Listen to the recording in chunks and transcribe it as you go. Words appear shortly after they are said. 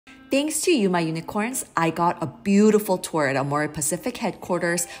Thanks to you, my unicorns, I got a beautiful tour at AMORE Pacific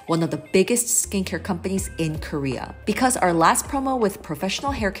headquarters, one of the biggest skincare companies in Korea. Because our last promo with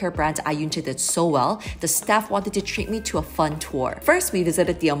professional hair care brand Ayunche did so well, the staff wanted to treat me to a fun tour. First, we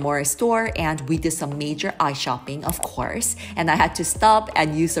visited the AMORE store and we did some major eye shopping, of course, and I had to stop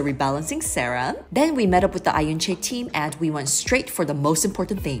and use the rebalancing serum. Then we met up with the Ayunche team and we went straight for the most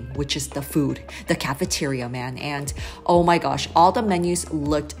important thing, which is the food, the cafeteria, man. And oh my gosh, all the menus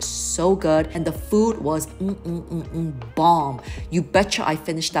looked so good and the food was bomb. You betcha I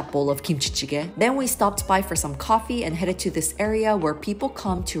finished that bowl of kimchi jjigae. Then we stopped by for some coffee and headed to this area where people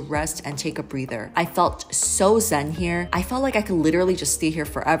come to rest and take a breather. I felt so zen here. I felt like I could literally just stay here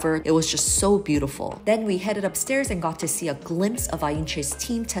forever. It was just so beautiful. Then we headed upstairs and got to see a glimpse of Ayunche's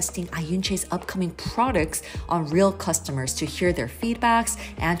team testing Ayunche's upcoming products on real customers to hear their feedbacks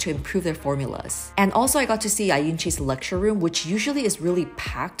and to improve their formulas. And also I got to see Ayunche's lecture room, which usually is really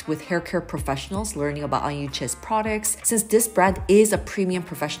packed with hair care professionals learning about Ayunche's products, since this brand is a premium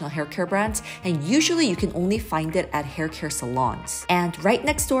professional hair care brand and usually you can only find it at hair care salons. And right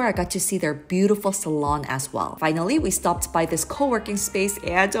next door I got to see their beautiful salon as well. Finally, we stopped by this co-working space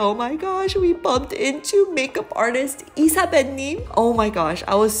and oh my gosh, we bumped into makeup artist Isabel님. Oh my gosh,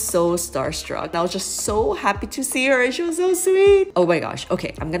 I was so starstruck. I was just so happy to see her and she was so sweet. Oh my gosh,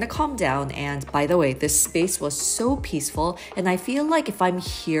 okay, I'm gonna calm down. And by the way, this space was so peaceful and I feel like if I'm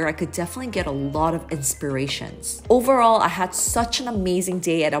here, I could definitely get a lot of inspirations. Overall, I had such an amazing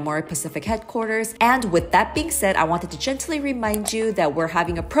day at AMORE Pacific headquarters. And with that being said, I wanted to gently remind you that we're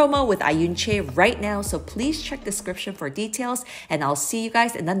having a promo with Ayunche right now, so please check the description for details and I'll see you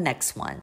guys in the next one.